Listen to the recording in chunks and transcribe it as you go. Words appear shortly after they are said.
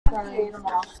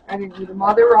I didn't eat them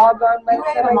all. They were all gone by the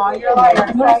time I ate them.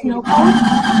 You want a Sno-Bal?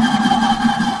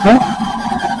 Huh?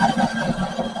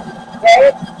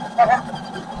 Right?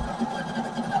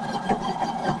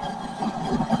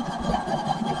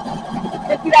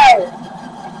 $50.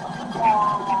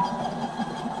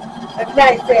 That's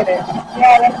nice, ain't it?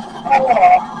 Yeah,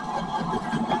 that's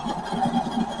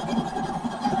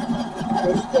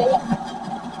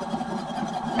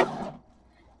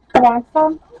You want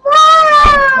some?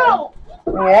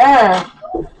 yeah.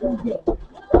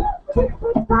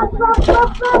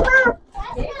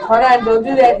 Hold on, don't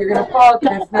do that. You're going to fall.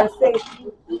 That's not safe.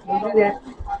 Don't do that.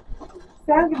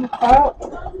 I'm gonna fall.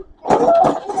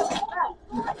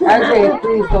 RJ,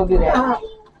 please don't do that.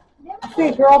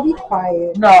 Say, girl, be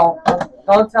quiet. No,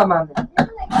 don't tell Mommy.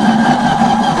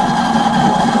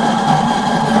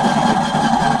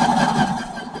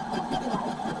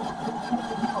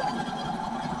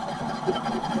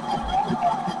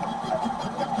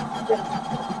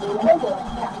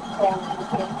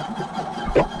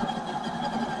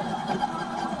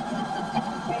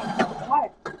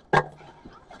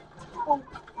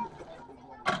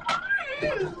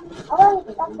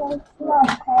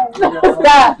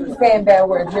 Stop saying bad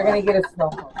words. You're going to get a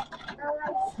Sno-Bal.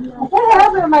 What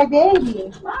happened to my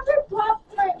baby?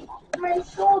 My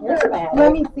shoulder.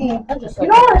 Let me see. You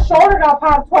know her shoulder got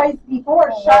popped twice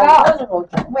before. Shut up.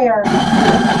 Where? Can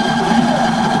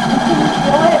you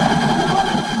feel it?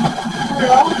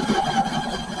 Girl?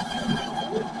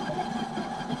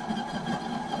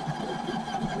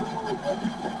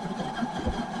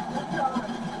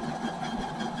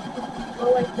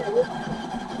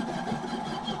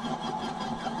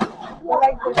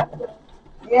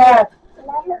 Yeah.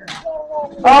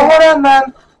 Oh, hold on,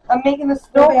 Mom. I'm making the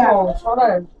Sno-Bal. Hold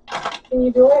on. Can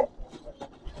you do it?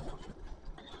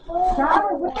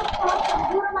 Robert, what the fuck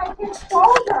are you doing to my kid's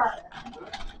shoulder?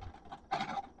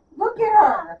 Look at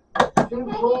her.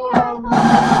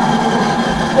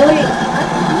 Wait.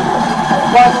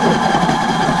 Watch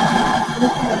it.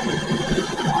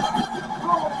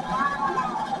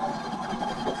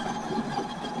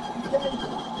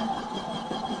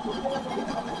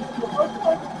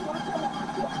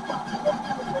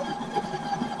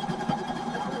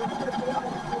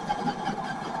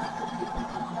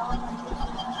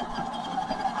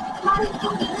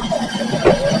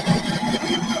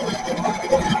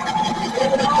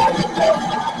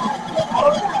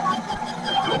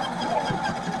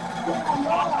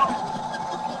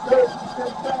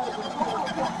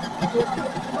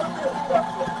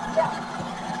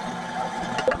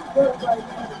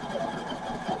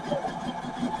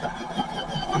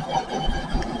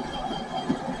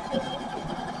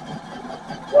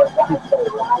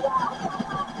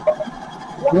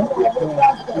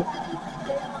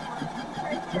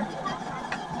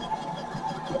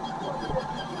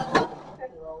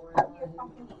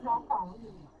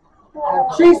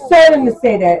 She told him to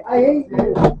say that.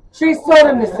 She told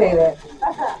him to say that.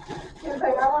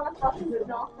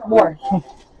 More.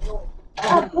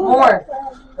 More.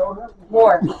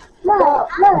 More.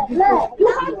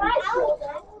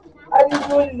 I didn't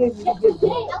do anything.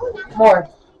 More.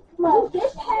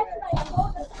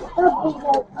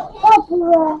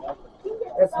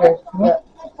 That's good.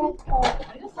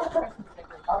 Yeah.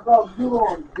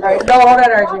 Alright, no, hold on,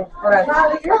 RJ. Hold on.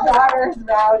 Molly, your daughter is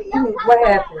rowdy. What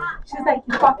happened? She's like,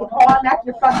 you fucking pawn at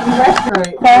your fucking restaurant.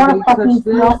 Alright, I want a fucking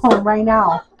Sno-Bal right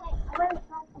now.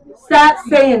 stop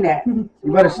saying that. You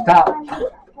better stop.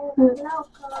 Jesus,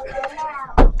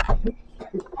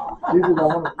 I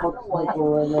want to fuck Sno-Bal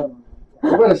right now.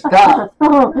 You better stop.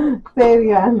 Say it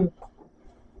again.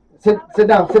 Sit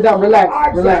down,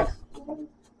 relax.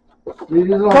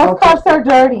 Those cups are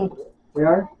dirty. They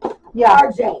are? Yeah.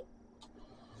 RJ.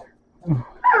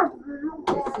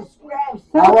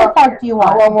 So what the fuck do you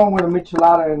I want? want one with a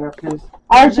michelada in there, please.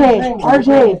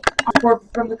 RJ. Pour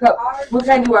from the cup. What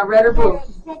kind do you want, red or blue?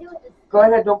 Go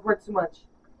ahead, don't pour too much.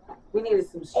 We needed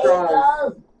some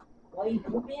straws. Why you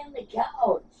put me on the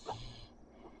couch?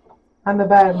 On the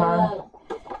bed, Mom.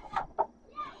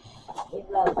 Hey,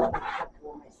 love.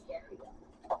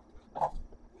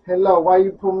 Hello, why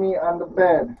you put me on the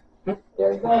bed?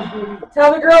 There goes the...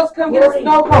 Tell the girls come get a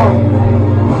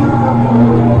Sno-Bal.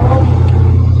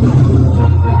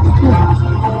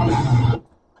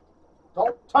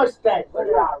 Don't touch that. Put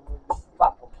it out.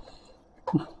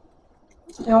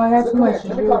 No, I got too much to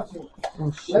Let me do. talk to you. Oh,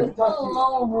 Let shit. me talk to you.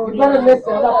 Oh, You better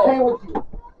listen. I'm not playing with you.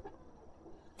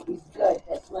 he's good.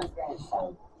 That's my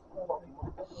grandson.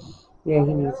 Yeah,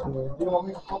 he needs more. You want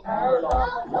me to put my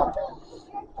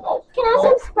Can I have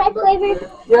some Sprite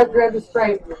flavor? Yeah, grab the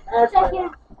Sprite. Second.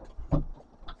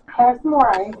 Have some more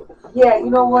ice. Yeah, you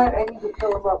know what? I need to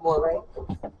fill them up more, right?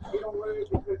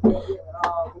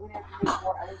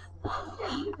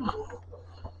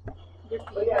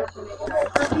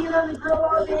 For being on the grill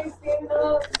all day, standing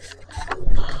up.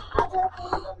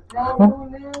 Now I'm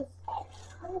doing this.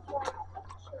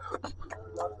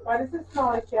 Why does it smell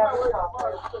like fabric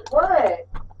softener? What?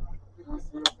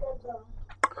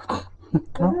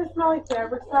 Doesn't it smell like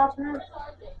fabric softener?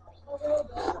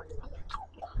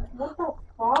 What the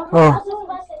fuck? Oh.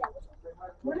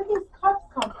 Where did these cups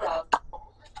come from?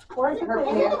 Or is it Her the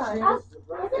pantry. ice?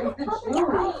 It's the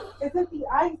juice. Is it the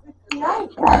ice? It's the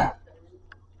ice.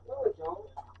 No, it don't.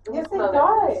 Yes, it Smell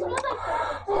does.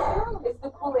 It's the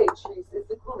Kool-Aid, Trees. It's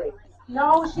the Kool-Aid.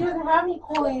 No, she doesn't have any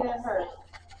Kool-Aid in her.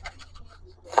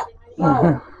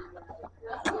 No.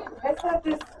 That's not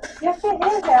this. Yes, it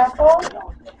is, Apple.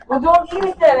 Well, don't eat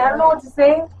it then. I don't know what to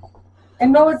say.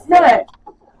 And no, it's not.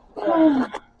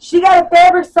 She got a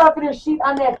fabric softener sheet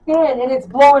on that fan, and it's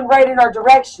blowing right in our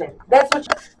direction. That's what.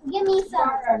 Give me some.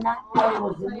 Or not. I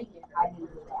didn't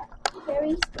do that.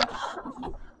 Very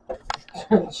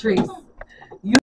Trees.